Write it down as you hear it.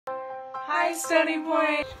Hi, Stony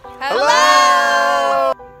Point.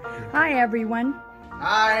 Hello! Hi, everyone.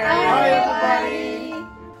 Hi, everybody.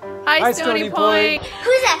 Hi, Stony Point.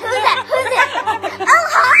 Who's that? Oh,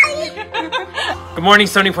 hi! Good morning,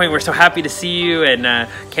 Stony Point. We're so happy to see you and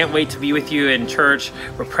can't wait to be with you in church.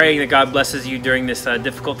 We're praying that God blesses you during this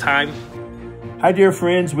difficult time. Hi, dear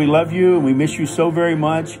friends. We love you and we miss you so very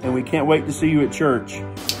much, and we can't wait to see you at church.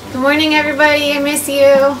 Good morning, everybody. I miss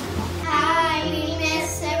you. Hi, we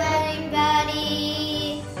miss everybody.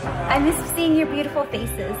 I miss seeing your beautiful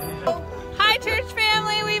faces. Hi, church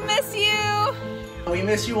family. We miss you. We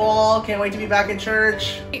miss you all. Can't wait to be back in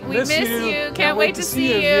church. We miss you. Can't wait to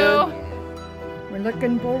see you. We're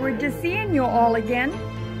looking forward to seeing you all again.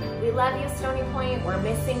 We love you, Stony Point. We're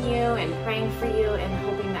missing you and praying for you and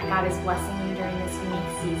hoping that God is blessing you during this unique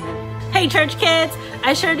season. Hey church kids,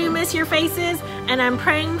 I sure do miss your faces, and I'm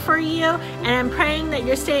praying for you, and I'm praying that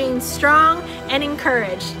you're staying strong and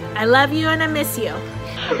encouraged. I love you and I miss you.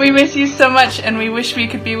 We miss you so much, and we wish we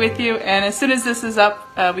could be with you. And as soon as this is up,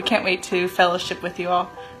 we can't wait to fellowship with you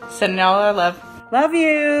all. Sending all our love. Love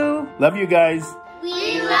you. Love you guys.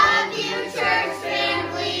 We love you, church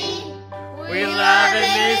family. We love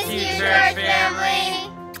and miss you, church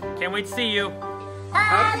family. Can't wait to see you.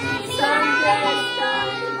 Happy Sunday,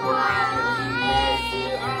 Stony Point. Miss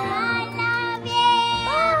you and I love you.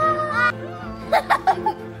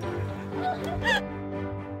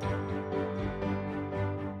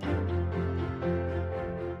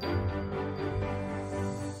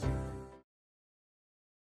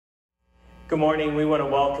 Good morning. We want to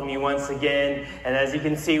welcome you once again. And as you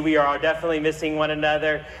can see, we are definitely missing one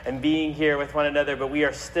another and being here with one another, but we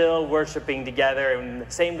are still worshiping together. And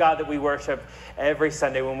the same God that we worship every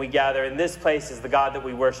Sunday when we gather in this place is the God that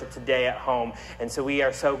we worship today at home. And so we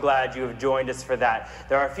are so glad you have joined us for that.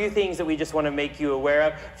 There are a few things that we just want to make you aware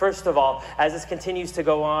of. First of all, as this continues to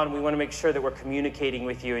go on, we want to make sure that we're communicating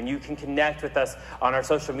with you. And you can connect with us on our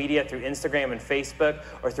social media through Instagram and Facebook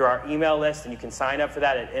or through our email list. And you can sign up for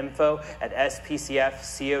that at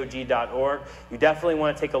info@spcfcog.org. You definitely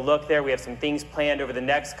want to take a look there. We have some things planned over the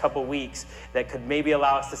next couple weeks that could maybe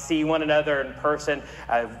allow us to see one another in person,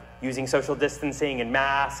 using social distancing and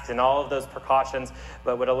masks and all of those precautions,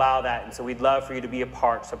 but would allow that. And so we'd love for you to be a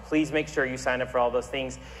part. So please make sure you sign up for all those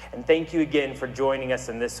things. And thank you again for joining us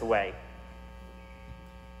in this way.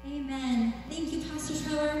 Amen. Thank you, Pastor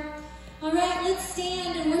Trevor. All right, let's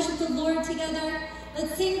stand and worship the Lord together.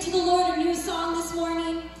 Let's sing to the Lord a new song this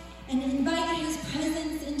morning and invite His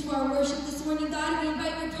presence into our worship this morning. God, we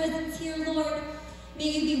invite your presence here, Lord. May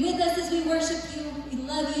you be with us as we worship you. We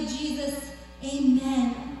love you, Jesus.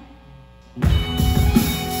 Amen.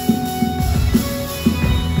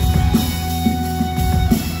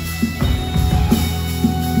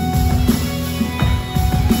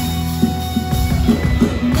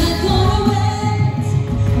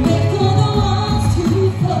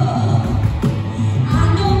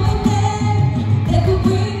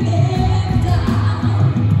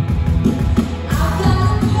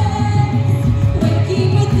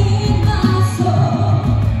 Within my soul,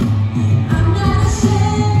 I'm not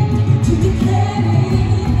ashamed.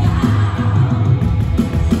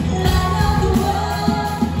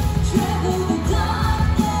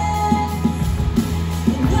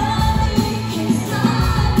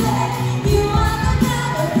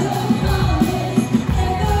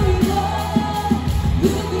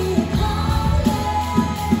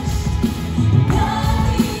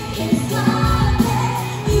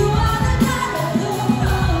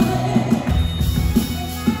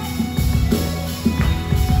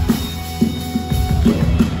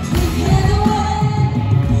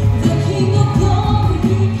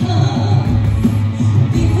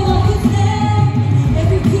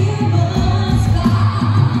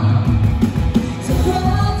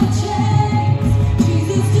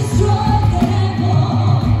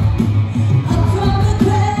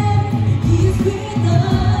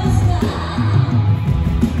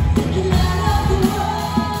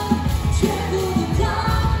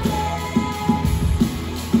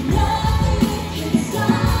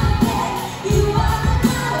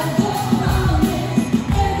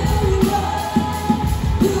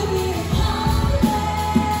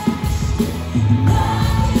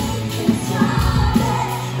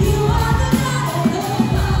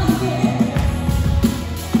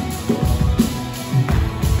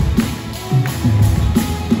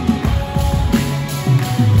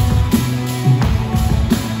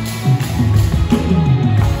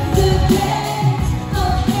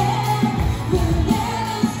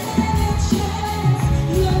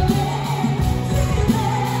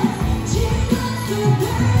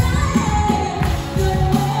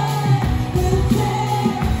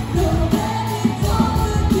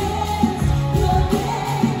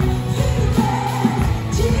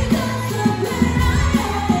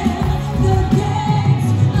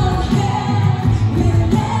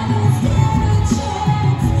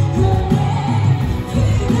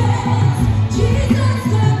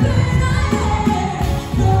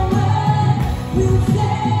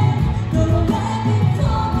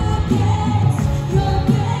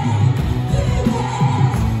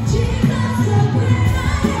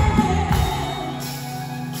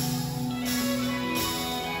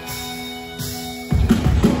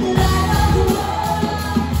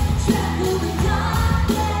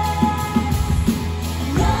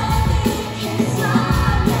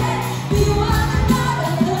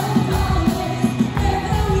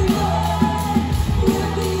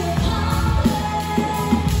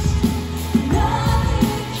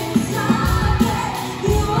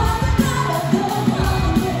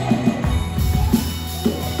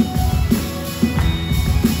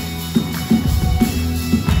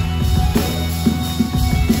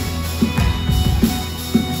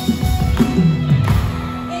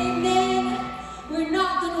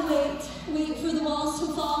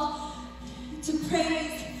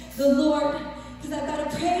 the Lord, because I've got a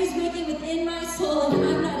praise waking within my soul, and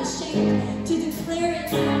I'm not ashamed to declare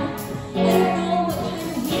it now. I don't know what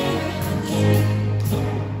kind of week you're having this week.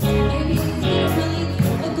 Maybe it's been a really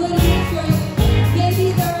a good week for you. Maybe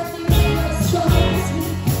there are things that you are struggling this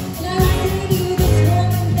week. And I would say to you this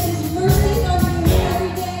morning that His mercies are new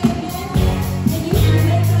every day again. And you can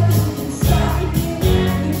wake up and you can start again.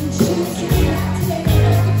 You can choose to do that today.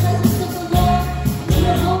 Invite the presence of the Lord into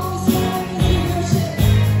your home this morning as we worship.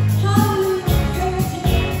 Hallelujah.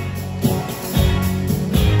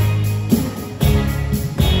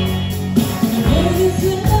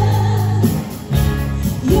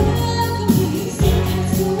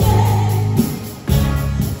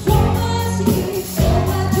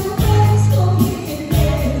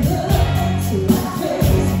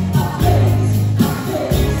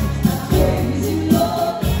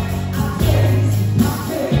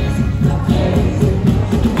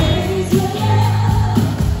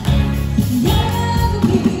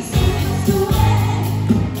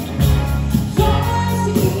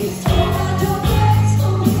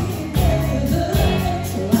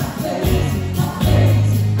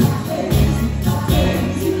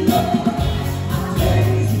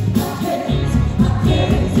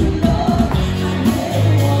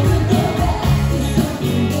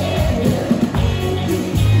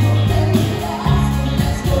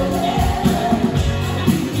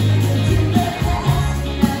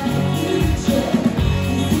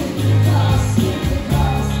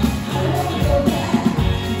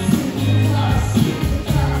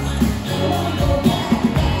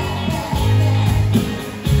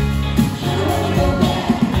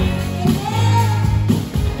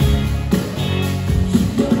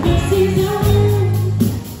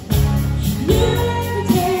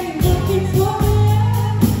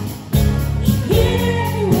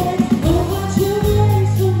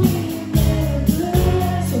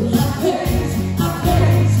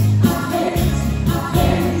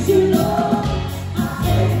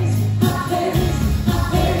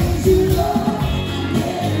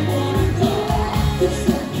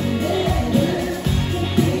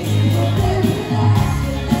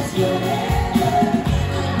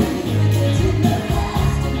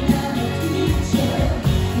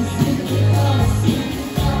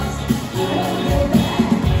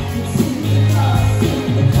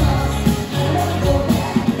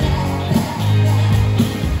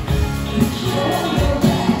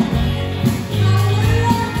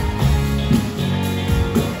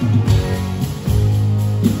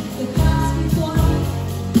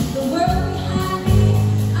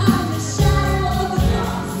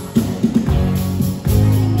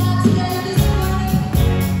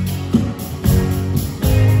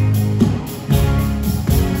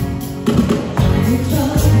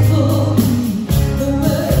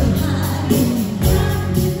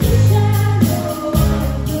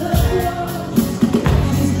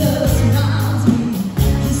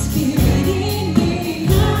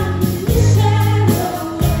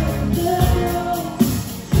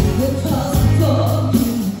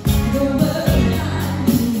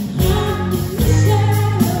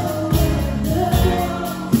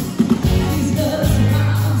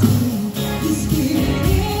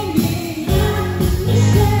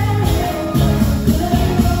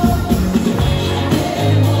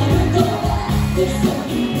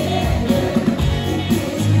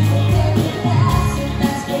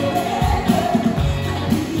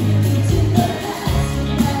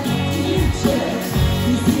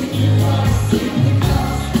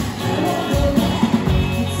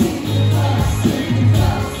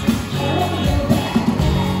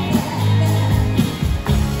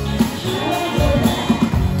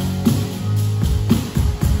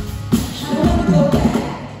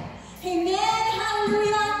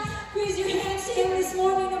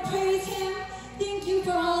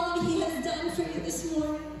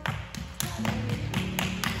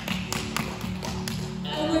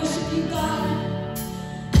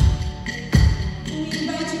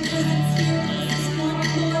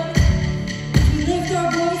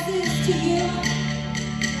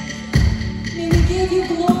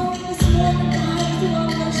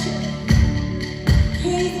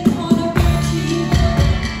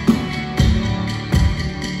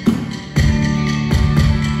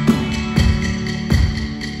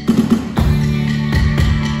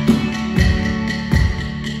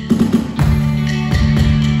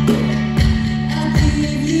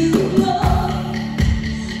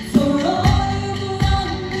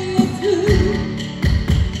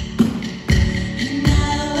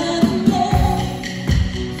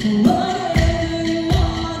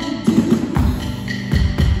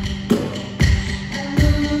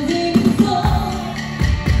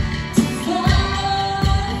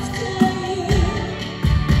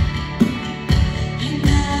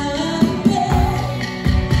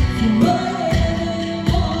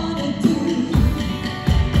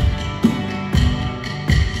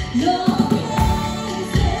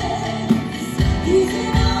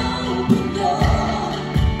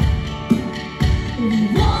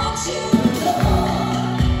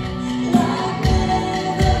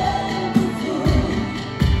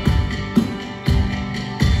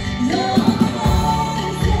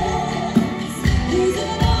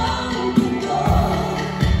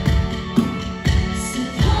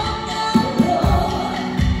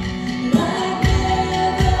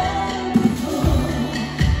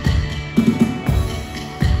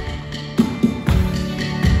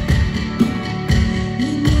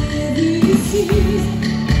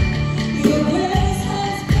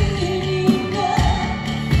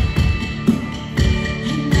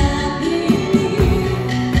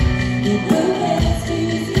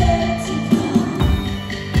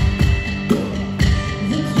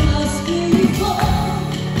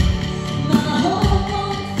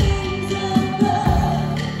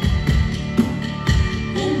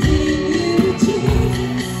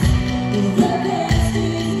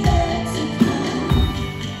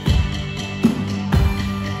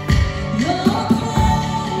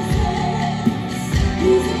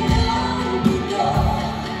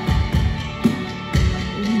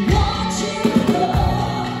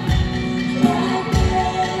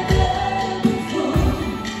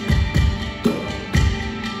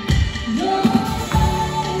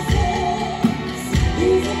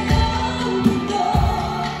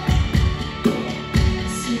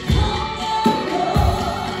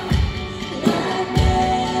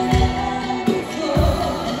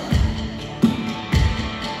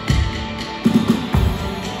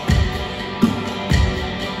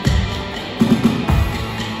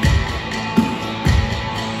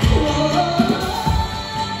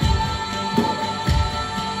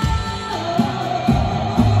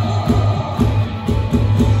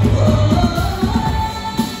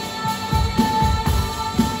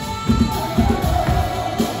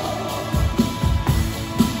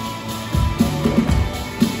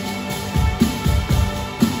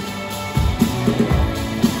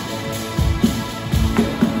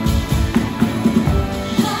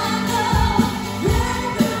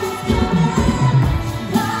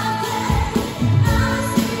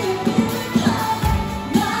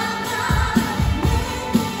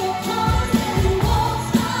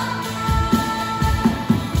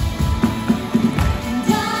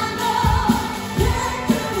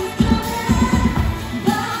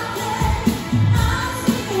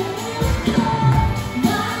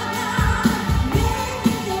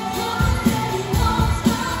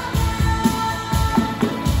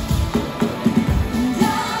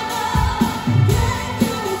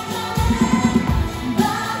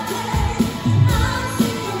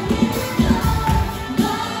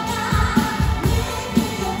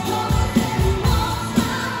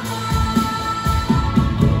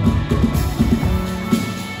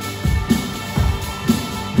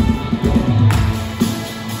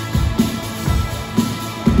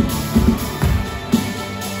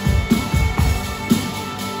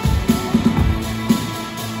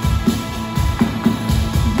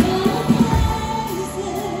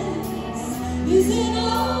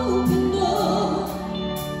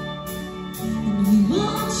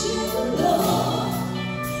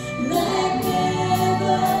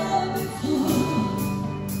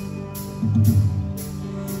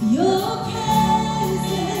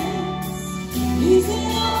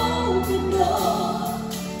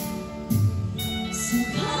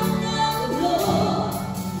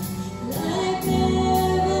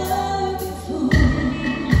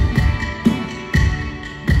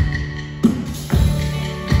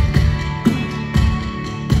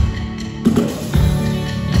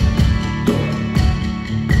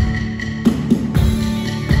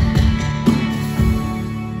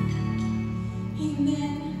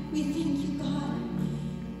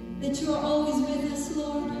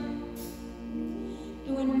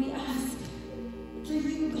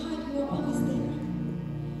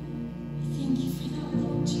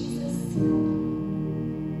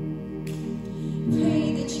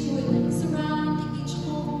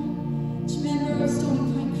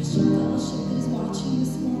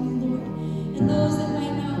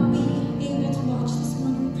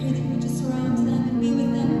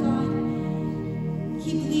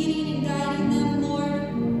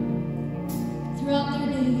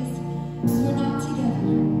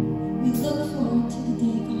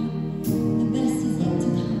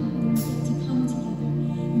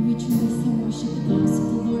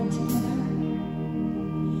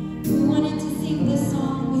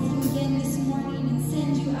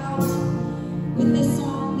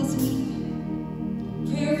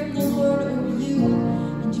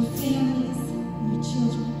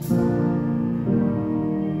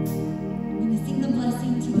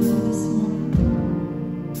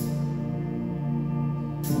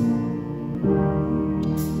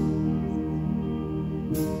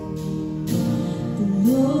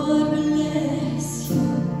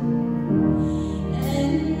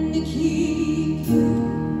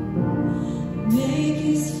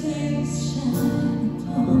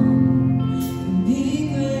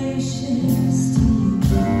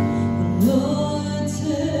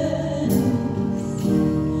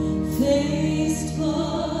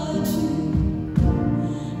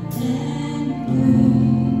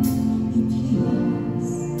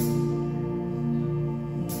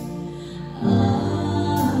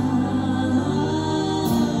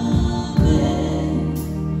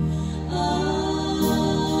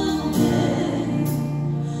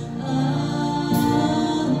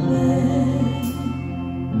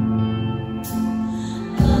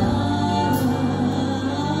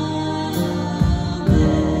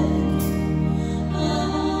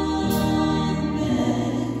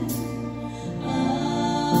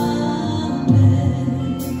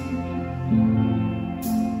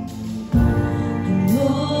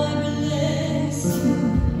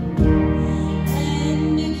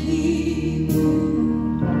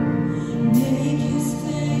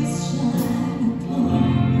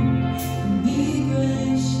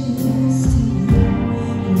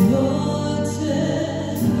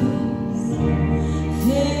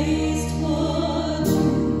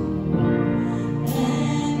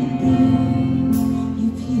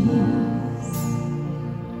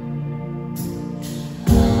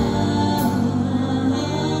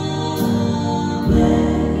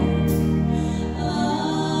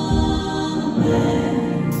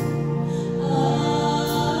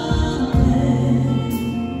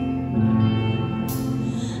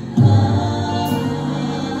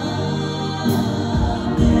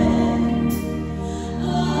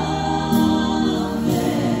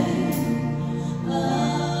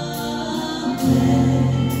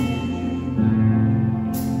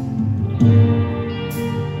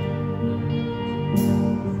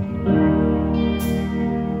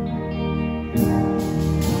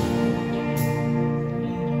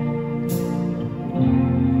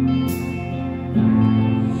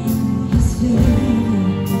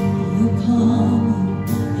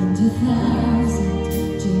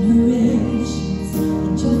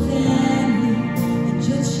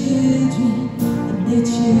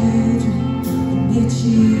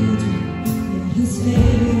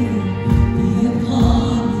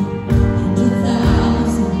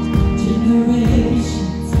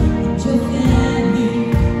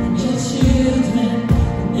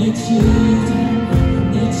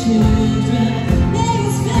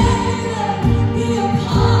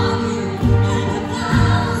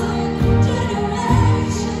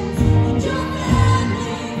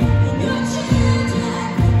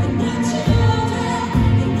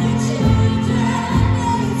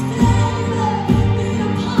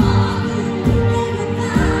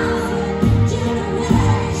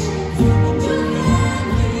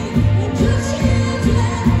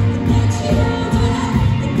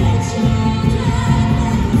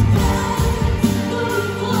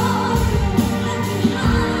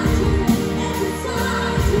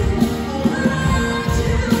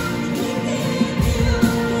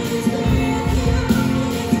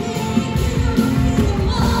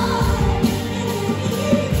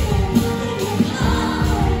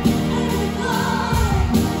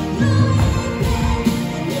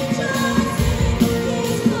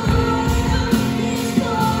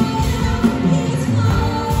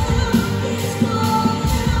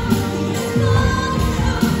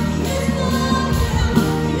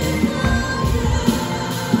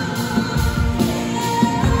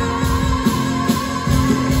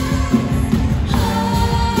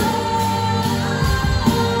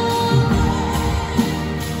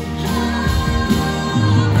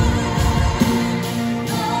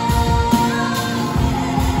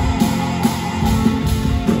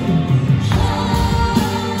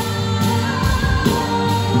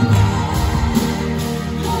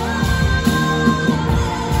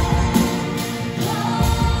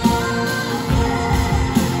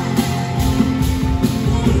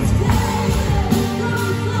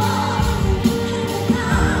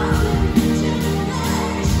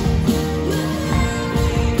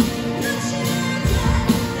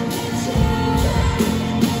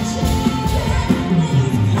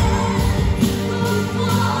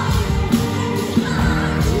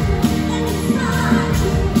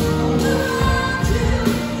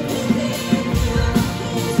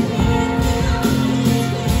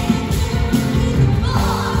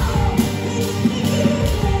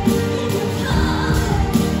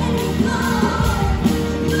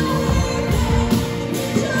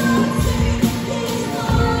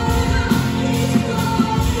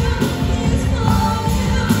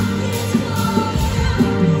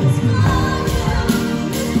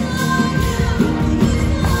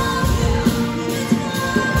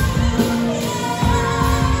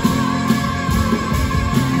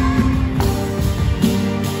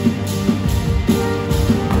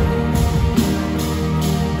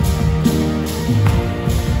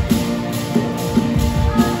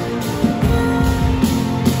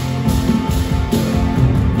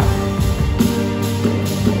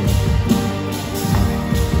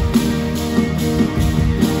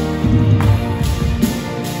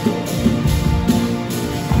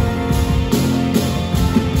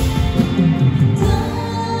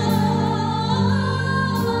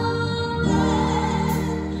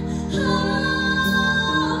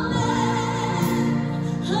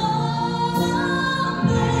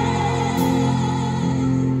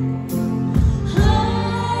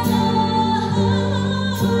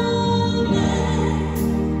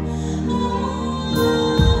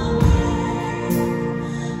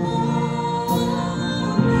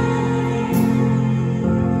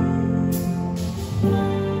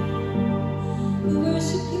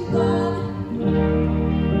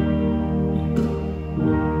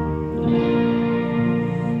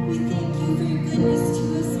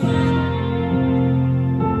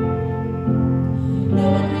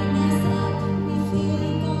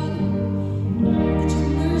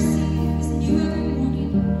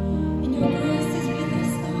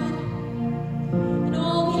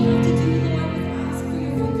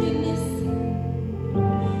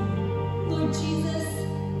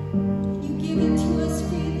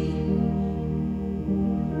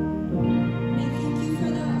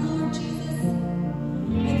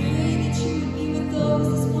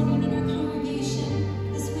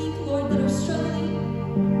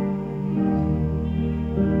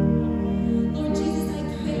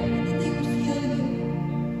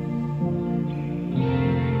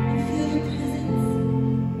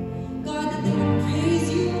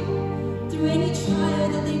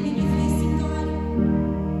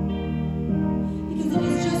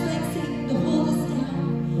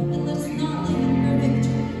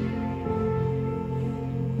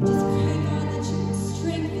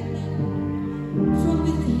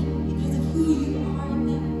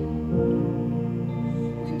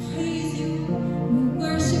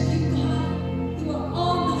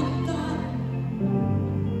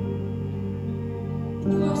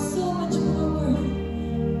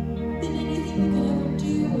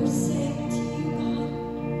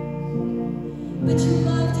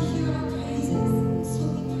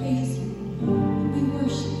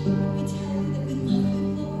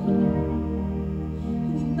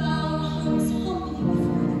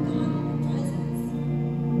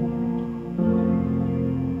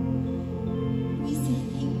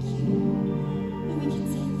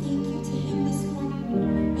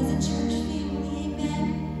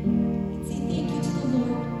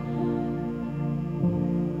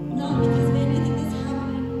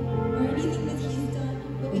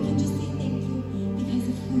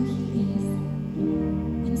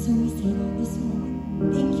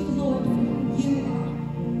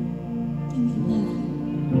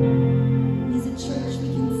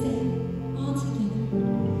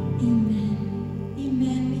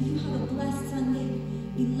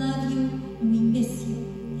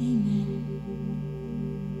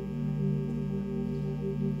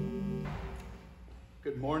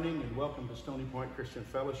 morning and welcome to Stony Point Christian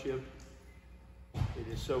Fellowship. It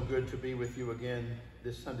is so good to be with you again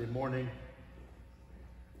this Sunday morning.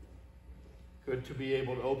 Good to be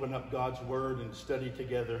able to open up God's Word and study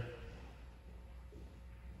together.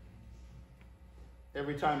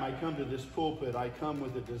 Every time I come to this pulpit, I come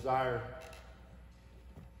with a desire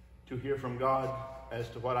to hear from God as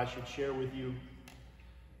to what I should share with you.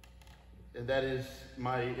 And that is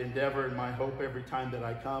my endeavor and my hope every time that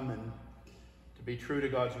I come, and to be true to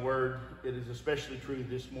God's Word. It is especially true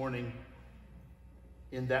this morning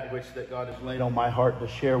in that which that God has laid on my heart to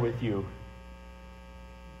share with you.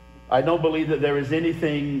 I don't believe that there is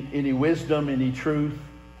anything, any wisdom, any truth,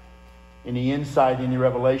 any insight, any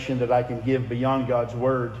revelation that I can give beyond God's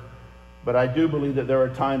Word. But I do believe that there are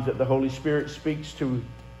times that the Holy Spirit speaks to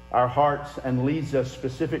our hearts and leads us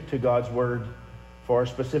specific to God's Word for a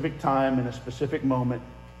specific time and a specific moment.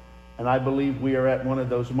 And I believe we are at one of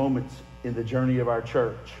those moments in the journey of our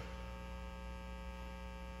church.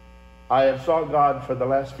 I have sought God for the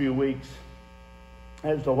last few weeks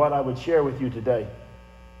as to what I would share with you today.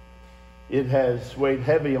 It has weighed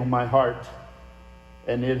heavy on my heart,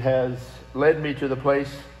 and it has led me to the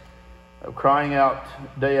place of crying out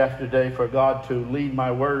day after day for God to lead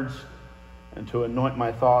my words and to anoint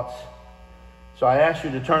my thoughts. So I ask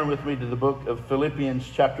you to turn with me to the book of Philippians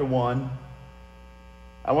chapter 1.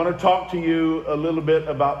 I want to talk to you a little bit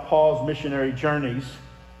about Paul's missionary journeys,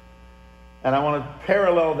 and I want to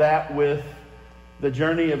parallel that with the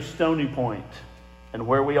journey of Stony Point and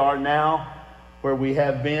where we are now, where we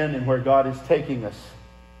have been, and where God is taking us.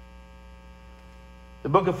 The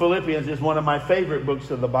book of Philippians is one of my favorite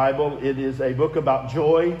books of the Bible. It is a book about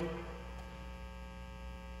joy.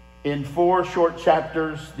 In 4 short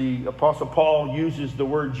chapters, the Apostle Paul uses the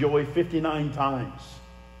word joy 59 times.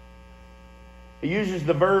 He uses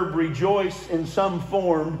the verb rejoice in some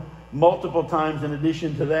form multiple times in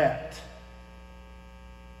addition to that.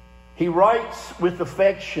 He writes with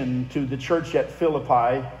affection to the church at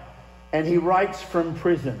Philippi, and he writes from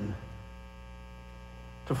prison.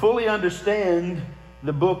 To fully understand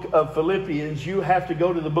the book of Philippians, you have to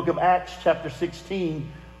go to the book of Acts chapter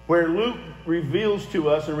 16, where Luke reveals to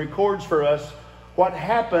us and records for us what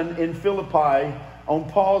happened in Philippi on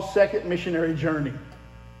Paul's second missionary journey.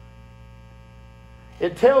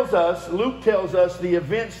 Luke tells us the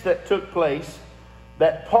events that took place,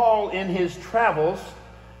 that Paul in his travels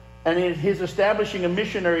and in his establishing a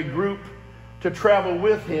missionary group to travel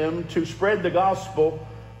with him to spread the gospel,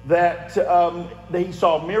 that he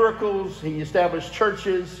saw miracles, he established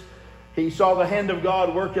churches, he saw the hand of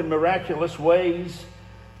God work in miraculous ways.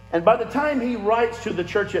 And by the time he writes to the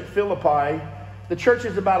church at Philippi, the church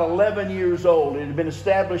is about 11 years old. It had been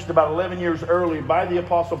established about 11 years earlier by the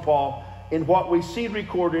Apostle Paul in what we see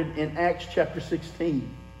recorded in Acts chapter 16.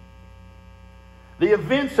 The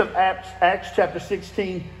events of Acts chapter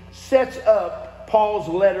 16 sets up Paul's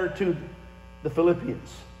letter to the Philippians.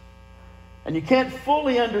 And you can't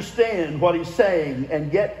fully understand what he's saying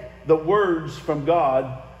and get the words from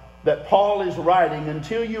God that Paul is writing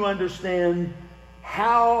until you understand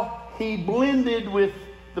how he blended with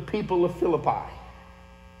the people of Philippi.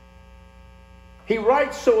 He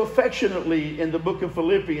writes so affectionately in the book of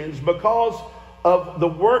Philippians because of the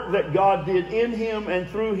work that God did in him and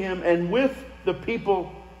through him and with the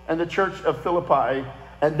people and the church of Philippi,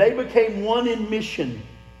 and they became one in mission.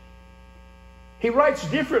 He writes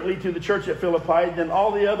differently to the church at Philippi than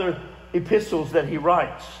all the other epistles that he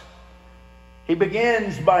writes. He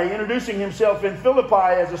begins by introducing himself in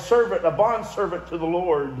Philippi as a servant, a bondservant to the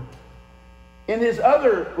Lord. In his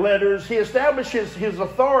other letters, he establishes his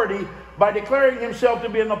authority by declaring himself to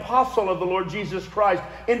be an apostle of the Lord Jesus Christ.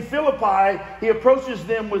 In Philippi, he approaches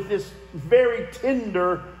them with this very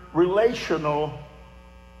tender, relational,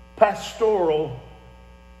 pastoral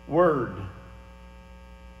word.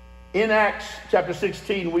 In Acts chapter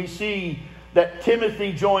 16, we see that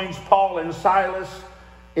Timothy joins Paul and Silas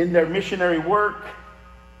in their missionary work,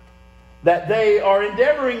 that they are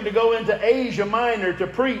endeavoring to go into Asia Minor to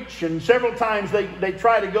preach, and several times they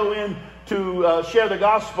try to go in to share the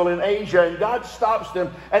gospel in Asia, and God stops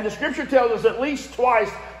them. And the scripture tells us at least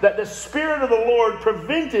twice that the Spirit of the Lord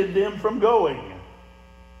prevented them from going.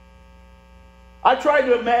 I tried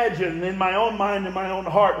to imagine in my own mind and my own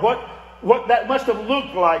heart what that must have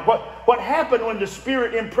looked like. What happened when the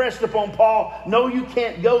Spirit impressed upon Paul, no, you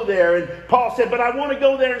can't go there. And Paul said, but I want to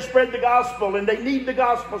go there and spread the gospel, and they need the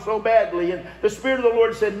gospel so badly. And the Spirit of the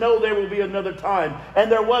Lord said, no, there will be another time.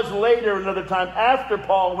 And there was later another time after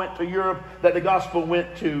Paul went to Europe that the gospel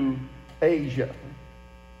went to Asia.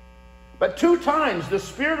 But 2 times the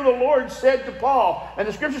Spirit of the Lord said to Paul, and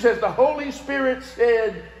the scripture says the Holy Spirit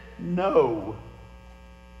said no.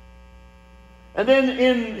 And then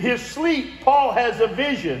in his sleep, Paul has a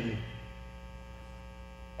vision.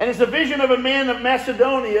 And it's a vision of a man of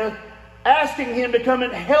Macedonia asking him to come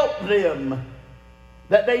and help them.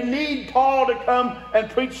 That they need Paul to come and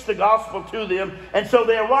preach the gospel to them. And so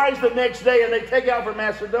they arise the next day and they take out for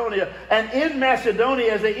Macedonia. And in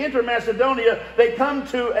Macedonia, as they enter Macedonia, they come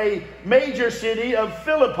to a major city of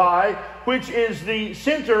Philippi, which is the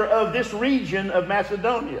center of this region of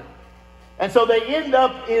Macedonia. And so they end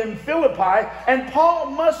up in Philippi, and Paul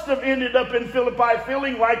must have ended up in Philippi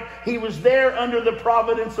feeling like he was there under the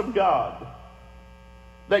providence of God.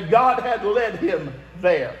 That God had led him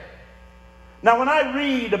there. Now, when I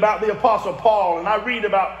read about the Apostle Paul, and I read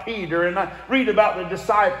about Peter, and I read about the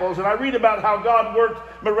disciples, and I read about how God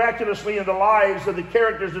worked miraculously in the lives of the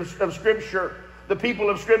characters of Scripture, the people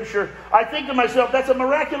of Scripture, I think to myself, that's a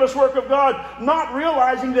miraculous work of God, not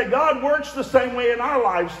realizing that God works the same way in our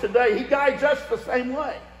lives today. He guides us the same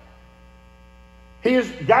way. He has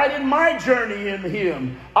guided my journey in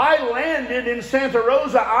Him. I landed in Santa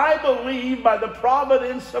Rosa, I believe, by the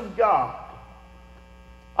providence of God.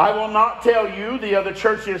 I will not tell you the other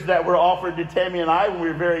churches that were offered to Tammy and I when we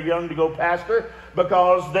were very young to go pastor,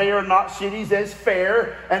 because they are not cities as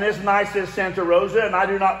fair and as nice as Santa Rosa, and I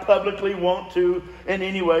do not publicly want to in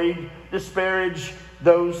any way disparage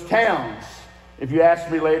those towns. If you ask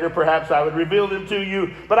me later, perhaps I would reveal them to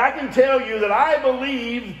you. But I can tell you that I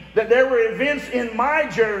believe that there were events in my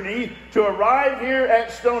journey to arrive here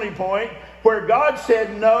at Stony Point where God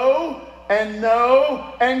said no and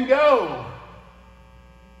no and go.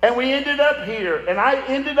 And we ended up here. And I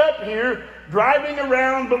ended up here driving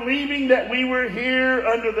around believing that we were here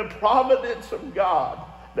under the providence of God.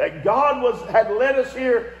 That God had led us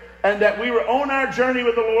here, and that we were on our journey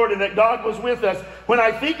with the Lord, and that God was with us. When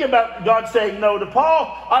I think about God saying no to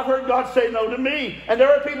Paul, I've heard God say no to me. And there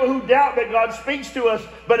are people who doubt that God speaks to us.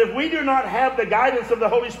 But if we do not have the guidance of the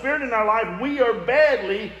Holy Spirit in our life, we are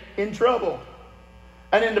badly in trouble.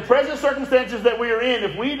 And in the present circumstances that we are in,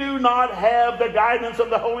 if we do not have the guidance of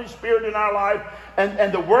the Holy Spirit in our life,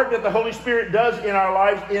 and the work that the Holy Spirit does in our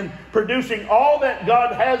lives in producing all that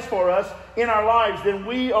God has for us in our lives, then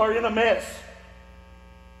we are in a mess.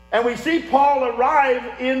 And we see Paul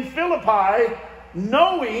arrive in Philippi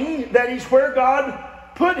knowing that he's where God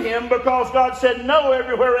put him, because God said no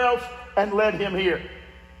everywhere else and led him here.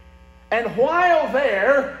 And while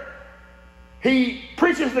there, he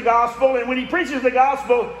preaches the gospel, and when he preaches the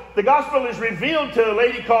gospel is revealed to a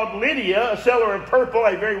lady called Lydia, a seller of purple,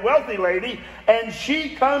 a very wealthy lady, and she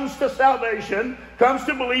comes to salvation, comes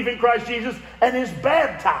to believe in Christ Jesus, and is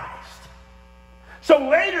baptized. So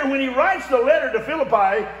later, when he writes the letter to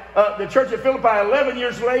Philippi, the church of Philippi 11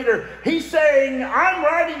 years later, he's saying, I'm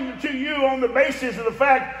writing to you on the basis of the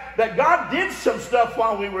fact that God did some stuff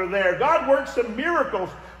while we were there. God worked some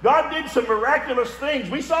miracles. God did some miraculous things.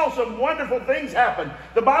 We saw some wonderful things happen.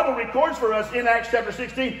 The Bible records for us in Acts chapter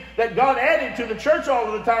 16 that God added to the church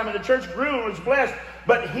all of the time, and the church grew and was blessed.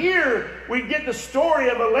 But here we get the story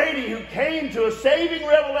of a lady who came to a saving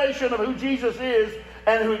revelation of who Jesus is,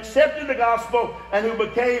 and who accepted the gospel, and who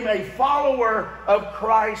became a follower of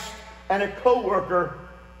Christ and a co-worker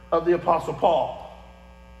of the Apostle Paul.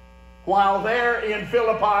 While there in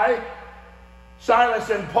Philippi, Silas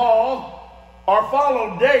and Paul are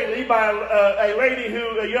followed daily by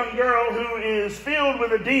a young girl who is filled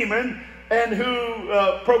with a demon, and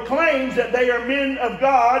who proclaims that they are men of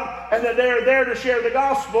God and that they are there to share the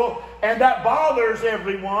gospel. And that bothers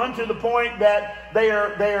everyone to the point that they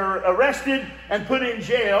are arrested and put in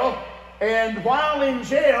jail. And while in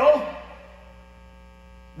jail,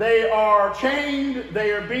 they are chained,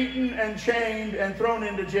 they are beaten and chained and thrown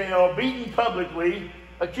into jail, beaten publicly,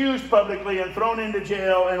 accused publicly, and thrown into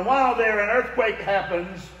jail. And while there, an earthquake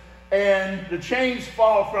happens, and the chains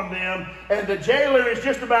fall from them, and the jailer is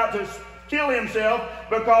just about to kill himself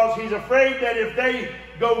because he's afraid that if they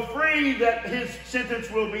go free, that his sentence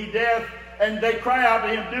will be death. And they cry out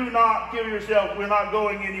to him, do not kill yourself, we're not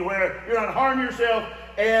going anywhere, you're not harm yourself.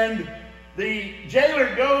 And the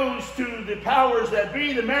jailer goes to the powers that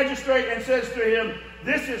be, the magistrate, and says to him,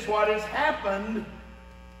 this is what has happened.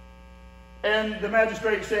 And the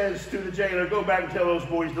magistrate says to the jailer, go back and tell those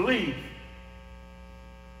boys to leave.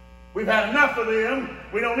 We've had enough of them.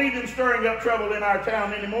 We don't need them stirring up trouble in our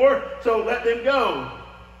town anymore, so let them go.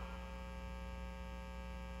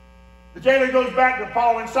 The jailer goes back to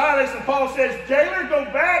Paul and Silas, and Paul says, jailer, go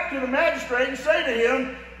back to the magistrate and say to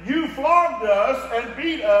him, you flogged us and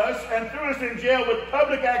beat us and threw us in jail with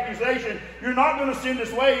public accusation. You're not going to send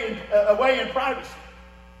us away in privacy.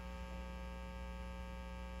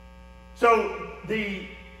 So the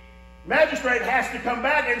magistrate has to come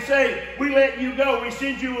back and say, we let you go. We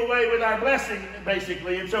send you away with our blessing,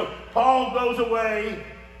 basically. And so Paul goes away,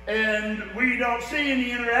 and we don't see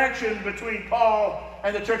any interaction between Paul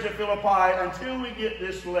and the church of Philippi until we get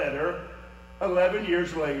this letter 11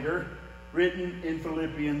 years later, written in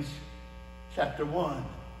Philippians chapter 1.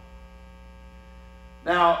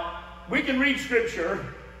 Now, we can read Scripture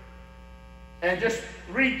and just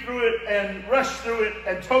read through it and rush through it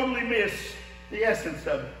and totally miss the essence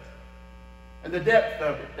of it, and the depth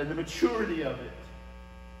of it, and the maturity of it,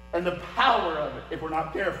 and the power of it if we're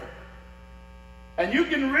not careful. And you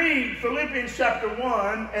can read Philippians chapter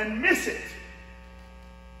 1 and miss it.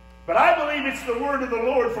 But I believe it's the word of the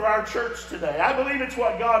Lord for our church today. I believe it's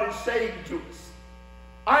what God is saying to us.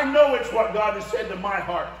 I know it's what God has said to my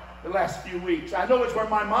heart the last few weeks. I know it's where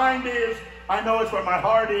my mind is. I know it's where my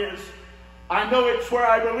heart is. I know it's where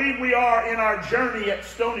I believe we are in our journey at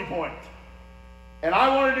Stony Point. And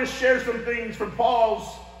I wanted to share some things from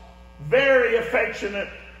Paul's very affectionate,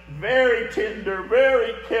 very tender,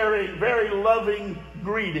 very caring, very loving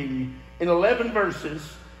greeting in 11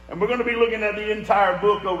 verses. And we're going to be looking at the entire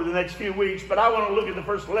book over the next few weeks. But I want to look at the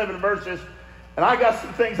first 11 verses. And I got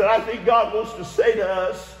some things that I think God wants to say to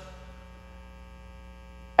us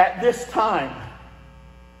at this time.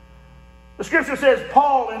 The scripture says,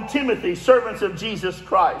 Paul and Timothy, servants of Jesus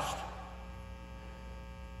Christ.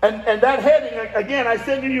 And that heading, again, I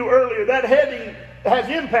said to you earlier, that heading has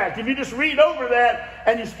impact. If you just read over that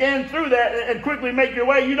and you scan through that and quickly make your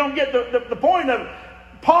way, you don't get the point of it.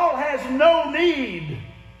 Paul has no need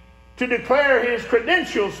to declare his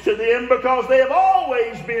credentials to them because they have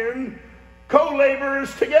always been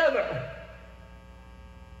co-laborers together.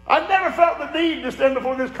 I've never felt the need to stand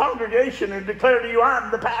before this congregation and declare to you, I'm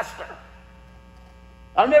the pastor.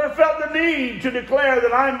 I've never felt the need to declare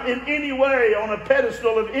that I'm in any way on a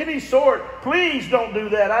pedestal of any sort. Please don't do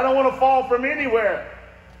that. I don't want to fall from anywhere.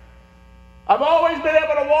 I've always been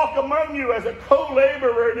able to walk among you as a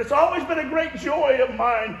co-laborer, and it's always been a great joy of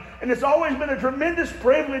mine, and it's always been a tremendous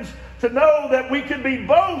privilege to know that we could be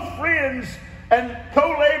both friends and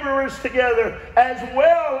co-laborers together, as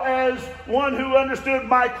well as one who understood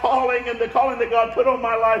my calling and the calling that God put on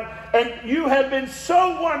my life. And you have been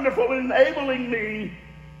so wonderful in enabling me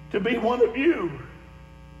to be one of you.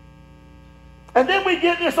 And then we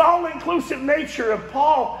get this all-inclusive nature of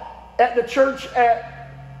Paul at the church at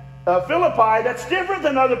Philippi that's different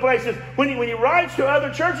than other places. When he writes to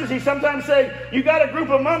other churches, he sometimes says, you got a group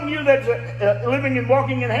among you that's living and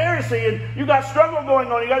walking in heresy, and you got struggle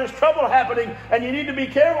going on, you got this trouble happening, and you need to be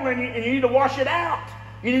careful, and you need to wash it out.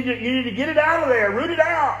 You need to get it out of there, root it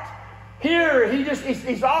out. Here,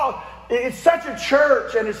 it's such a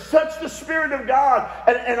church, and it's such the Spirit of God,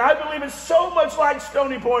 and I believe it's so much like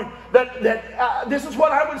Stony Point that this is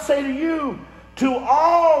what I would say to you, to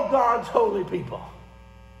all God's holy people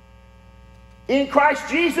in Christ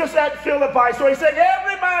Jesus at Philippi. So he's saying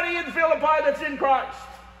everybody in Philippi that's in Christ.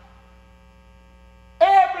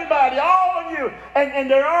 Everybody, all of you. And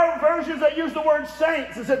there are versions that use the word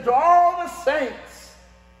saints. It said to all the saints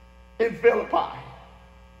in Philippi.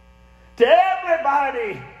 To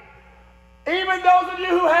everybody. Even those of you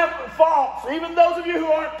who have faults, even those of you who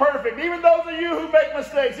aren't perfect, even those of you who make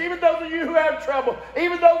mistakes, even those of you who have trouble,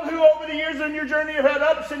 even those who over the years in your journey have had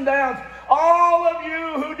ups and downs, all of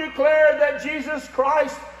you who declare that Jesus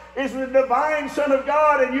Christ is the divine Son of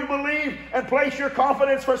God and you believe and place your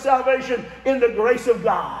confidence for salvation in the grace of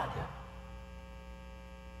God.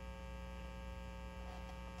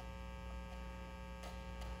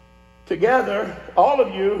 Together, all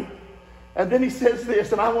of you. And then he says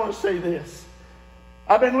this, and I want to say this.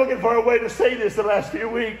 I've been looking for a way to say this the last few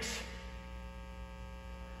weeks.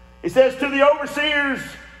 He says, to the overseers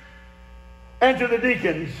and to the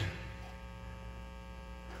deacons.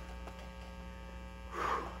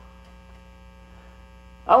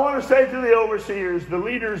 I want to say to the overseers, the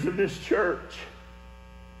leaders of this church,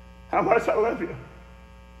 how much I love you.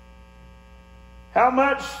 How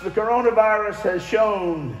much the coronavirus has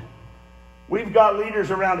shown. We've got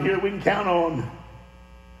leaders around here we can count on.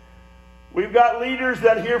 We've got leaders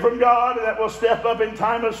that hear from God and that will step up in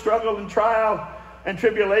time of struggle and trial and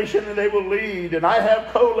tribulation, and they will lead. And I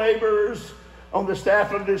have co-laborers on the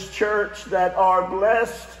staff of this church that are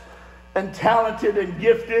blessed and talented and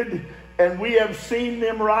gifted, and we have seen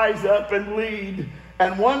them rise up and lead.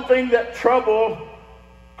 And one thing that trouble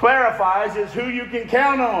clarifies is who you can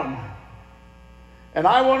count on. And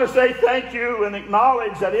I want to say thank you and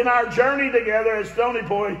acknowledge that in our journey together at Stony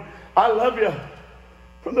Point, I love you.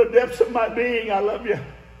 From the depths of my being, I love you.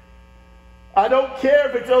 I don't care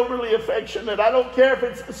if it's overly affectionate. I don't care if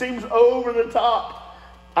it seems over the top.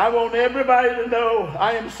 I want everybody to know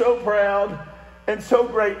I am so proud and so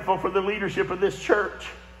grateful for the leadership of this church.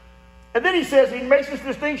 And then he says, he makes this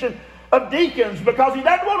distinction of deacons because he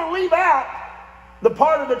doesn't want to leave out the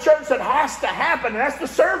part of the church that has to happen. And that's the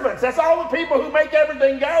servants. That's all the people who make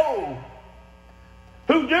everything go,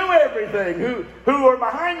 who do everything, who are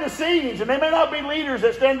behind the scenes. And they may not be leaders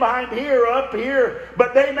that stand behind here or up here,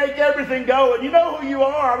 but they make everything go. And you know who you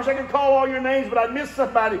are. I wish I could call all your names, but I'd miss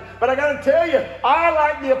somebody. But I got to tell you, I,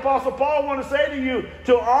 like the Apostle Paul, want to say to you,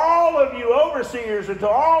 to all of you overseers, and to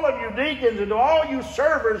all of you deacons, and to all you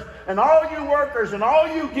servers, and all you workers, and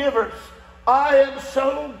all you givers, I am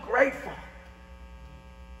so grateful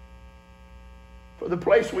for the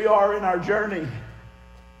place we are in our journey.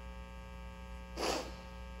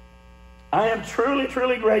 I am truly,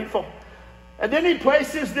 truly grateful. And then he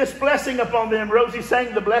places this blessing upon them. Rosie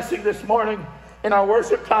sang the blessing this morning in our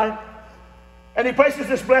worship time. And he places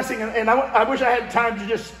this blessing, and I wish I had time to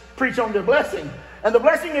just preach on the blessing. And the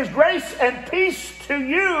blessing is grace and peace to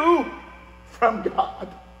you from God.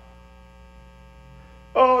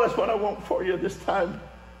 Oh, that's what I want for you this time,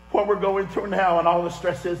 what we're going through now and all the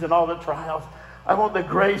stresses and all the trials. I want the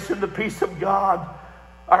grace and the peace of God,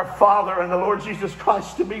 our Father and the Lord Jesus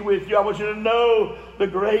Christ, to be with you. I want you to know the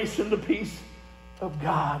grace and the peace of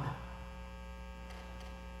God.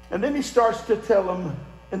 And then he starts to tell them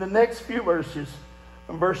in the next few verses,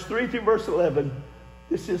 from verse 3 through verse 11,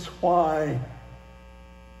 this is why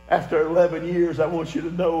after 11 years I want you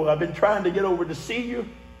to know I've been trying to get over to see you,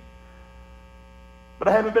 but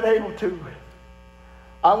I haven't been able to.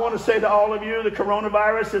 I want to say to all of you, the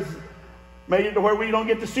coronavirus has made it to where we don't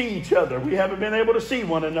get to see each other. We haven't been able to see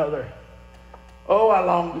one another. Oh, I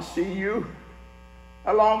long to see you.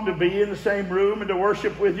 I long to be in the same room and to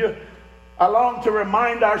worship with you. I long to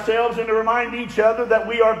remind ourselves and to remind each other that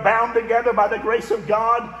we are bound together by the grace of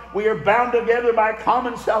God. We are bound together by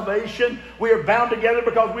common salvation. We are bound together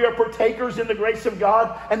because we are partakers in the grace of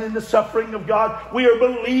God and in the suffering of God. We are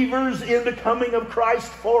believers in the coming of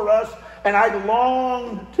Christ for us. And I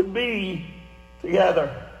long to be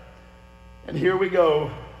together. And here we go.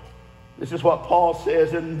 This is what Paul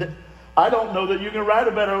says. And I don't know that you can write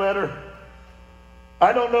a better letter.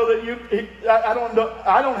 I don't know that you,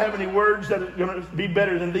 I don't have any words that are going to be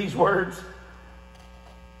better than these words.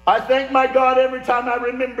 I thank my God every time I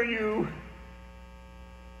remember you.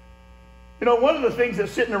 You know, one of the things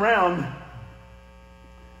that's sitting around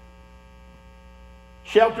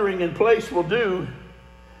sheltering in place will do,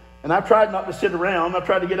 and I've tried not to sit around. I've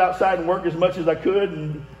tried to get outside and work as much as I could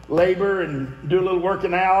and labor and do a little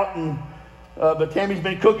working out. And but Tammy's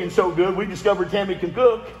been cooking so good, we discovered Tammy can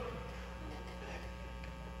cook.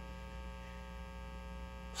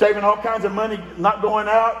 Saving all kinds of money, not going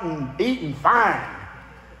out and eating fine.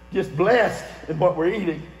 Just blessed in what we're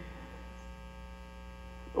eating.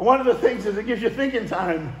 But one of the things is it gives you thinking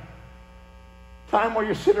time. Time where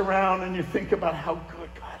you sit around and you think about how good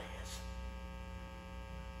God is.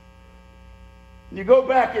 And you go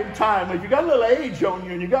back in time. If you got a little age on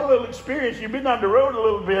you and you got a little experience, you've been on the road a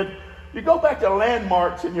little bit, you go back to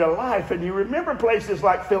landmarks in your life and you remember places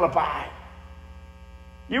like Philippi.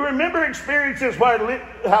 You remember experiences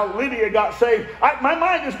how Lydia got saved. My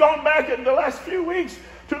mind has gone back in the last few weeks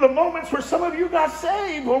to the moments where some of you got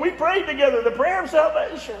saved, when we prayed together, the prayer of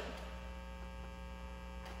salvation.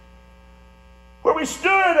 Where we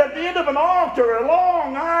stood at the end of an altar, a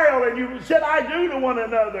long aisle, and you said, I do to one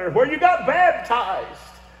another. Where you got baptized.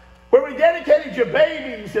 Where we dedicated your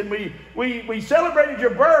babies, and we celebrated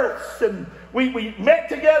your births, and we met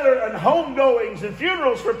together in homegoings and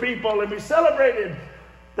funerals for people, and we celebrated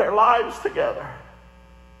their lives together.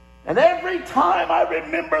 And every time I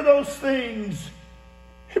remember those things,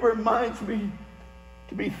 it reminds me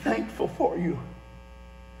to be thankful for you.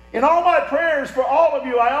 In all my prayers for all of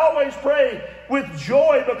you, I always pray with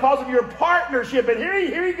joy because of your partnership. And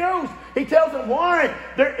here he goes. He tells them why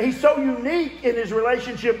he's so unique in his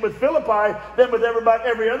relationship with Philippi than with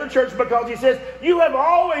every other church, because he says, you have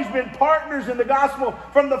always been partners in the gospel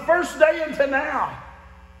from the first day until now.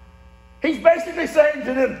 He's basically saying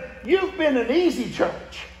to them, you've been an easy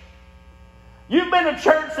church. You've been a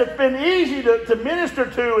church that's been easy to minister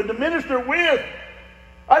to and to minister with.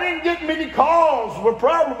 I didn't get many calls where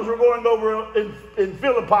problems were going over in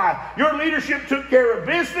Philippi. Your leadership took care of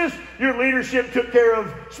business. Your leadership took care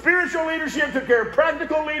of spiritual leadership, took care of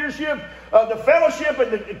practical leadership. The fellowship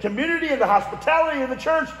and the community and the hospitality of the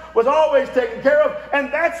church was always taken care of.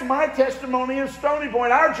 And that's my testimony of Stony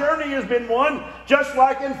Point. Our journey has been one, just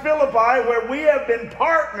like in Philippi, where we have been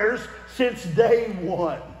partners since day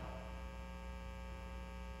one.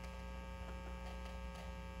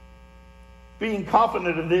 Being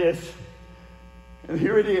confident of this, And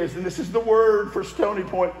here it is. And this is the word for Stony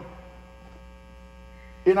Point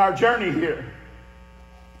in our journey here.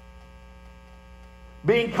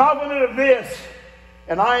 Being confident of this,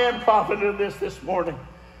 and I am confident of this morning,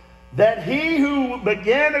 that he who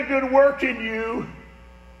began a good work in you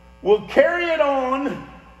will carry it on,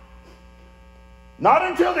 not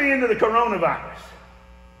until the end of the coronavirus,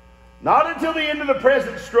 not until the end of the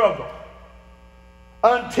present struggle,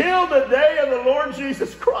 until the day of the Lord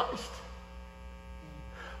Jesus Christ,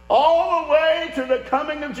 all the way to the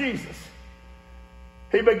coming of Jesus.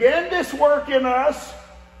 He began this work in us.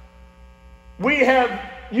 You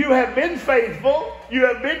have been faithful. You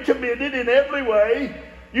have been committed in every way.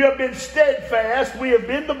 You have been steadfast. We have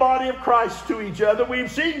been the body of Christ to each other.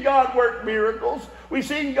 We've seen God work miracles. We've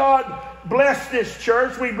seen God bless this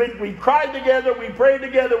church. We've cried together. We've prayed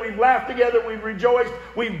together. We've laughed together. We've rejoiced.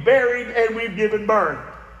 We've buried, and we've given birth.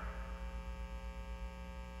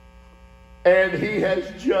 And he has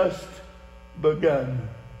just begun.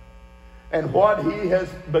 And what he has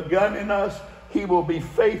begun in us, he will be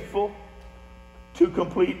faithful to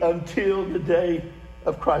complete until the day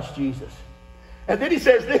of Christ Jesus. And then he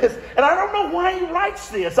says this, and I don't know why he writes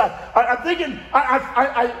this. I'm thinking,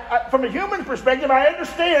 from a human perspective, I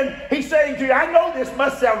understand he's saying to you, I know this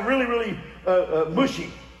must sound really, really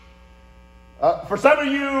mushy. For some of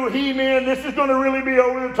you he-men, this is going to really be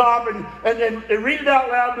over the top, and read it out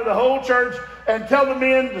loud to the whole church and tell the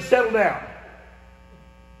men to settle down.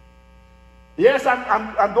 Yes,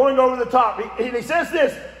 I'm going over the top. He says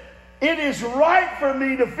this, it is right for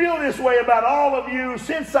me to feel this way about all of you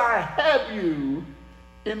since I have you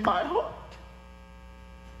in my heart.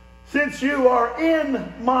 Since you are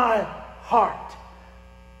in my heart.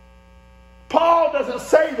 Paul doesn't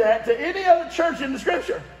say that to any other church in the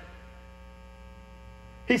Scripture.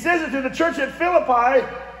 He says it to the church at Philippi.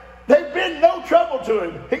 They've been no trouble to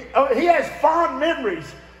him. He has fond memories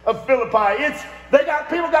of Philippi.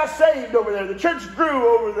 People got saved over there. The church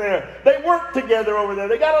grew over there. They worked together over there.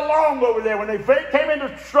 They got along over there. When they came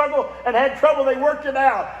into struggle and had trouble, they worked it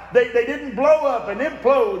out. They didn't blow up and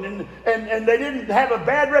implode, and they didn't have a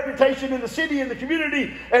bad reputation in the city and the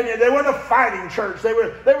community, and they weren't a fighting church. They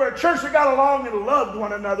were a church that got along and loved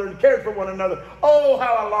one another and cared for one another. Oh,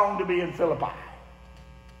 how I long to be in Philippi.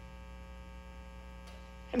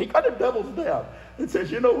 And he kind of doubles down and says,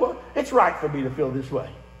 you know what? It's right for me to feel this way,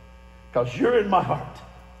 because you're in my heart.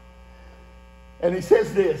 And he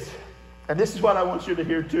says this, and this is what I want you to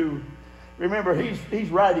hear too. Remember, he's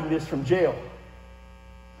writing this from jail.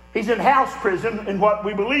 He's in house prison in what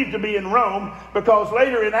we believe to be in Rome, because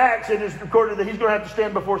later in Acts it is recorded that he's going to have to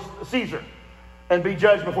stand before Caesar and be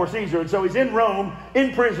judged before Caesar. And so he's in Rome,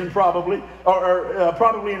 in prison probably, or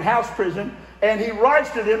probably in house prison. And he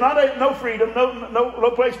writes to them, no freedom,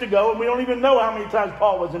 no place to go. And we don't even know how many times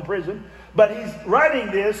Paul was in prison. But he's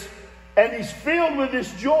writing this, and he's filled with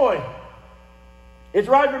this joy. It's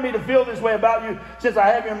right for me to feel this way about you since I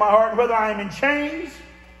have you in my heart. Whether I am in chains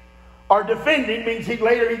or defending, means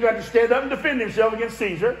later he's going to stand up and defend himself against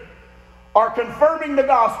Caesar, or confirming the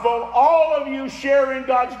gospel, all of you share in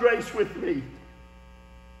God's grace with me.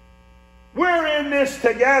 We're in this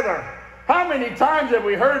together. How many times have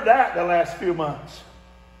we heard that the last few months?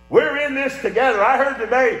 We're in this together. I heard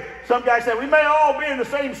today some guy say, we may all be in the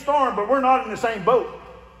same storm, but we're not in the same boat.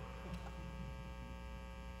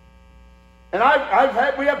 And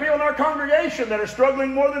we have people in our congregation that are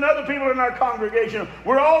struggling more than other people in our congregation.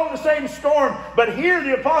 We're all in the same storm. But here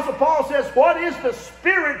the Apostle Paul says, what is the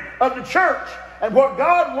spirit of the church? And what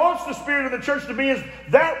God wants the spirit of the church to be is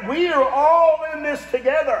that we are all in this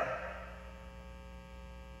together.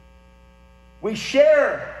 We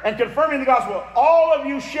share and confirming the gospel. All of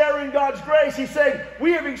you share in God's grace. He's saying,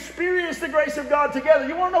 we have experienced the grace of God together.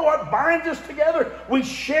 You want to know what binds us together? We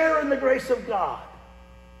share in the grace of God.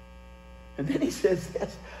 And then he says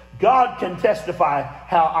this, God can testify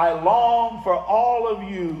how I long for all of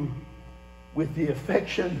you with the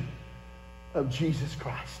affection of Jesus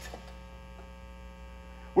Christ.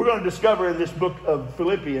 We're going to discover in this book of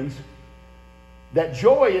Philippians that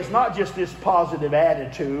joy is not just this positive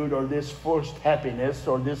attitude or this forced happiness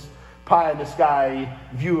or this pie-in-the-sky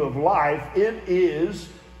view of life. It is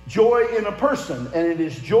joy in a person, and it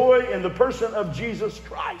is joy in the person of Jesus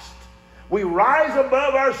Christ. We rise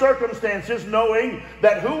above our circumstances knowing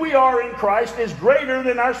that who we are in Christ is greater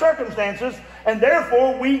than our circumstances, and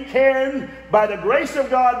therefore we can, by the grace of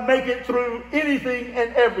God, make it through anything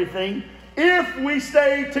and everything if we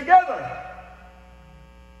stay together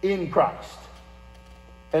in Christ.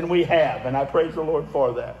 And we have, and I praise the Lord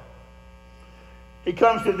for that. He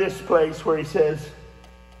comes to this place where he says,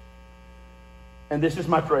 and this is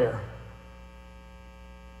my prayer,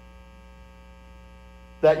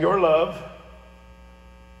 that your love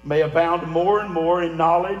may abound more and more in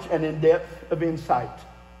knowledge and in depth of insight.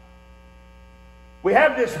 We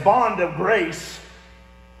have this bond of grace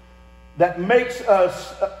that makes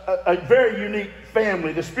us a very unique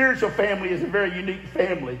family. The spiritual family is a very unique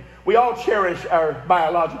family. We all cherish our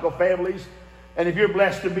biological families. And if you're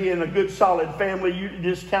blessed to be in a good, solid family, you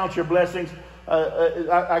just count your blessings.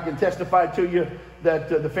 I can testify to you that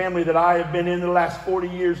the family that I have been in the last 40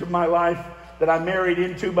 years of my life, that I married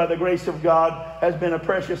into by the grace of God, has been a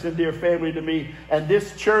precious and dear family to me. And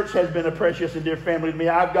this church has been a precious and dear family to me.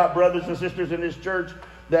 I've got brothers and sisters in this church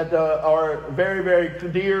that are very,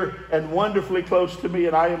 very dear and wonderfully close to me,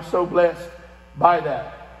 and I am so blessed by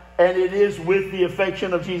that. And it is with the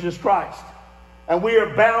affection of Jesus Christ. And we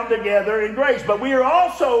are bound together in grace, but we are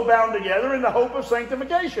also bound together in the hope of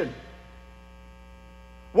sanctification.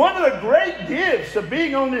 One of the great gifts of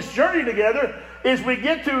being on this journey together is we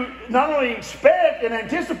get to not only expect and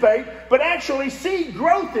anticipate, but actually see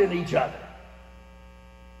growth in each other.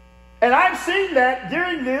 And I've seen that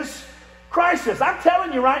during this crisis. I'm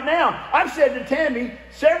telling you right now, I've said to Tammy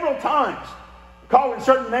several times, calling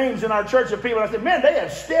certain names in our church of people, I said, man, they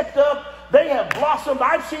have stepped up. They have blossomed.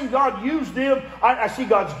 I've seen God use them. I see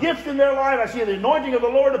God's gift in their life. I see the anointing of the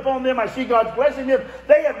Lord upon them. I see God's blessing them.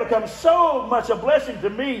 They have become so much a blessing to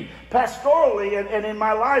me pastorally and in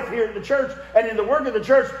my life here at the church and in the work of the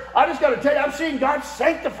church. I just got to tell you, I'm seeing God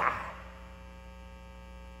sanctify.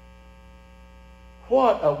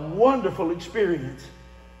 What a wonderful experience.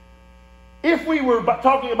 If we were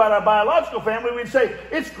talking about our biological family, we'd say,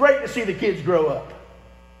 it's great to see the kids grow up.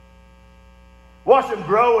 Watch them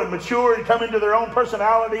grow and mature and come into their own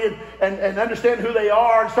personality and understand who they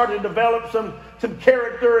are and start to develop some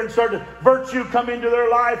character and start to virtue come into their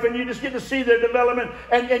life, and you just get to see their development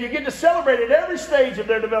and you get to celebrate at every stage of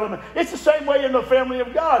their development. It's the same way in the family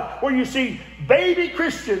of God, where you see baby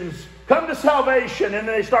Christians come to salvation, and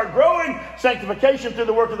then they start growing. Sanctification through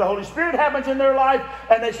the work of the Holy Spirit happens in their life,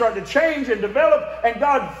 and they start to change and develop, and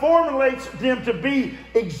God formulates them to be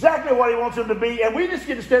exactly what He wants them to be. And we just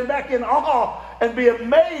get to stand back in awe and be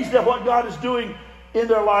amazed at what God is doing in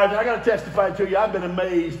their lives. And I got to testify to you, I've been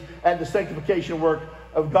amazed at the sanctification work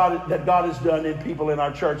of God that God has done in people in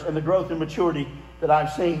our church, and the growth and maturity that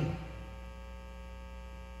I've seen.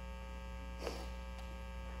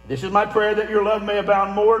 This is my prayer, that your love may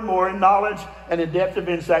abound more and more in knowledge and in depth of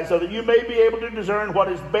insight, so that you may be able to discern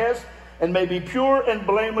what is best and may be pure and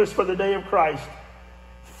blameless for the day of Christ,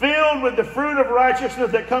 filled with the fruit of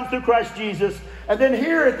righteousness that comes through Christ Jesus. And then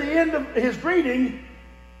here at the end of his greeting,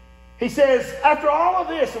 he says, after all of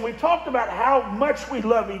this, and we've talked about how much we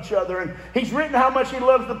love each other, and he's written how much he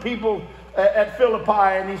loves the people at Philippi,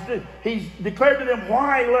 and he's declared to them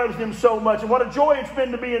why he loves them so much, and what a joy it's been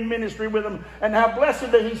to be in ministry with them, and how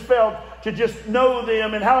blessed that he's felt to just know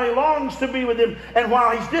them, and how he longs to be with them. And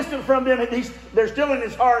while he's distant from them, they're still in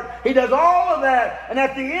his heart. He does all of that, and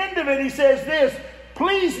at the end of it he says this: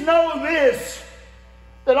 please know this,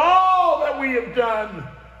 that all that we have done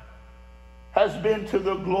has been to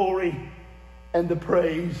the glory and the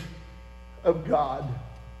praise of God.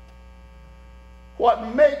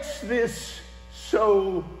 What makes this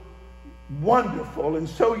so wonderful and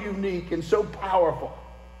so unique and so powerful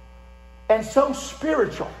and so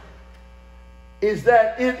spiritual is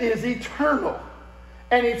that it is eternal,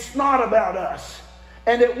 and it's not about us.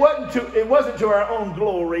 And it wasn't to our own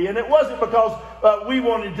glory, and it wasn't because we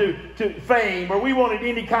wanted to fame, or we wanted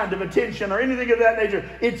any kind of attention or anything of that nature.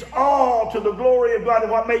 It's all to the glory of God,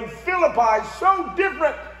 and what made Philippi so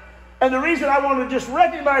different. And the reason I want to just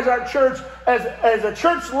recognize our church as a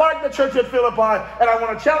church like the church at Philippi, and I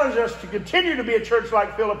want to challenge us to continue to be a church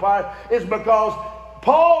like Philippi, is because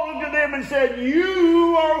Paul looked at them and said,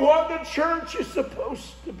 you are what the church is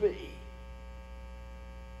supposed to be.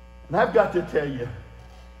 And I've got to tell you,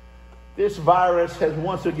 this virus has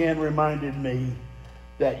once again reminded me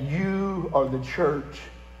that you are the church.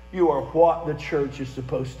 You are what the church is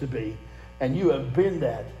supposed to be. And you have been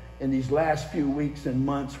that in these last few weeks and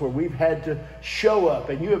months, where we've had to show up,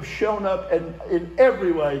 and you have shown up in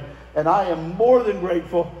every way, and I am more than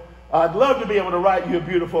grateful. I'd love to be able to write you a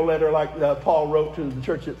beautiful letter like Paul wrote to the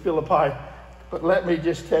church at Philippi, but let me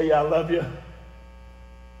just tell you, I love you.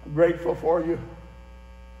 I'm grateful for you.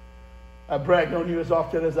 I brag on you as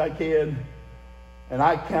often as I can, and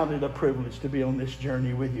I count it a privilege to be on this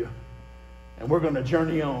journey with you. And we're going to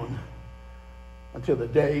journey on until the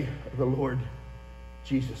day of the Lord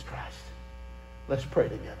Jesus Christ. Let's pray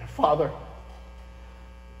together. Father,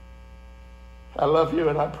 I love you,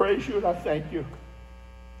 and I praise you, and I thank you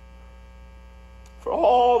for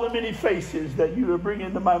all the many faces that you are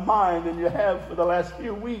bringing to my mind, and you have for the last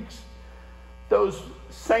few weeks. those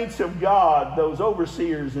saints of God, those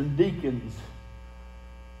overseers and deacons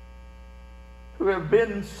who have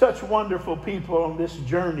been such wonderful people on this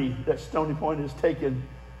journey that Stony Point has taken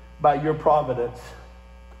by your providence.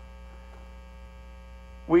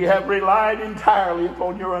 We have relied entirely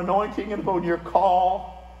upon your anointing and upon your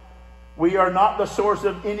call. We are not the source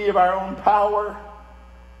of any of our own power.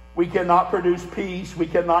 We cannot produce peace. We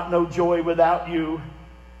cannot know joy without you.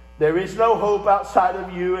 There is no hope outside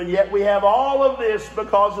of you, and yet we have all of this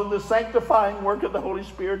because of the sanctifying work of the Holy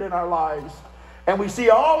Spirit in our lives. And we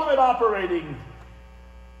see all of it operating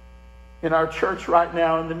in our church right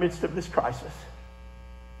now in the midst of this crisis.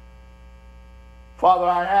 Father,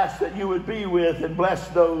 I ask that you would be with and bless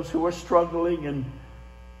those who are struggling and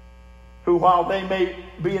who, while they may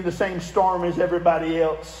be in the same storm as everybody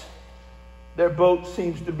else, their boat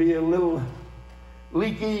seems to be a little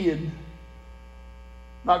leaky and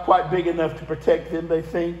not quite big enough to protect them, they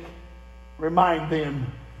think. Remind them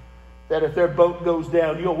that if their boat goes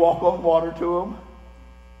down, you'll walk on water to them.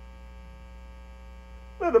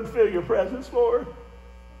 Let them feel your presence, Lord.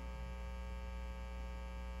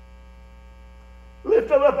 Lift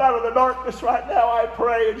them up out of the darkness right now, I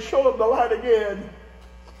pray, and show them the light again.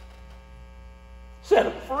 Set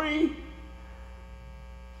them free.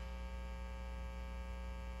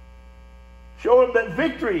 Show them that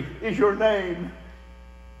victory is your name.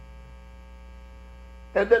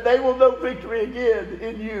 And that they will know victory again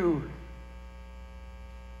in you.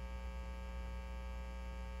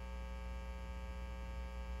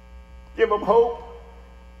 Give them hope.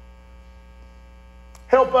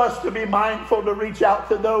 Help us to be mindful to reach out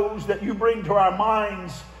to those that you bring to our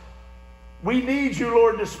minds. We need you,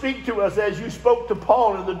 Lord, to speak to us as you spoke to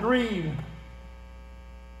Paul in the dream.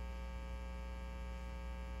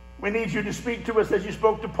 We need you to speak to us as you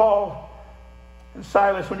spoke to Paul and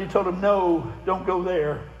Silas when you told them, no, don't go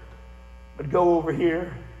there, but go over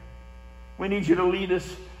here. We need you to lead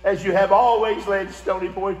us as you have always led Stony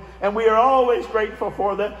Point, and we are always grateful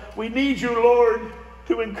for that. We need you, Lord,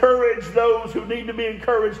 to encourage those who need to be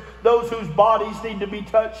encouraged, those whose bodies need to be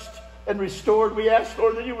touched and restored. We ask,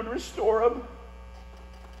 Lord, that you would restore them.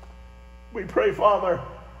 We pray, Father,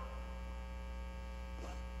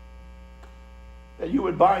 that you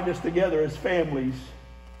would bind us together as families.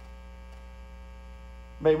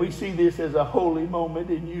 May we see this as a holy moment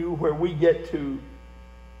in you where we get to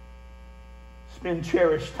spend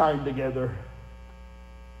cherished time together.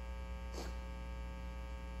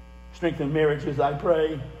 Strengthen marriages, I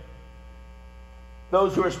pray.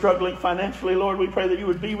 Those who are struggling financially, Lord, we pray that you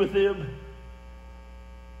would be with them.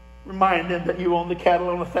 Remind them that you own the cattle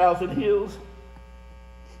on 1,000 hills.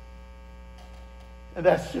 And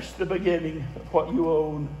that's just the beginning of what you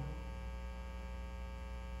own.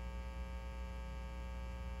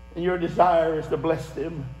 And your desire is to bless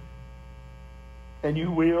them. And you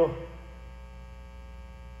will.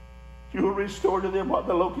 You will restore to them what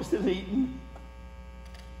the locust has eaten.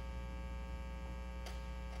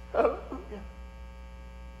 Hallelujah.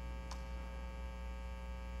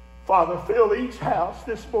 Father, fill each house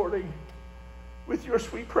this morning with your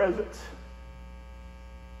sweet presence.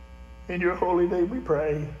 In your holy name we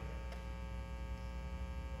pray.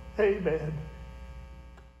 Amen.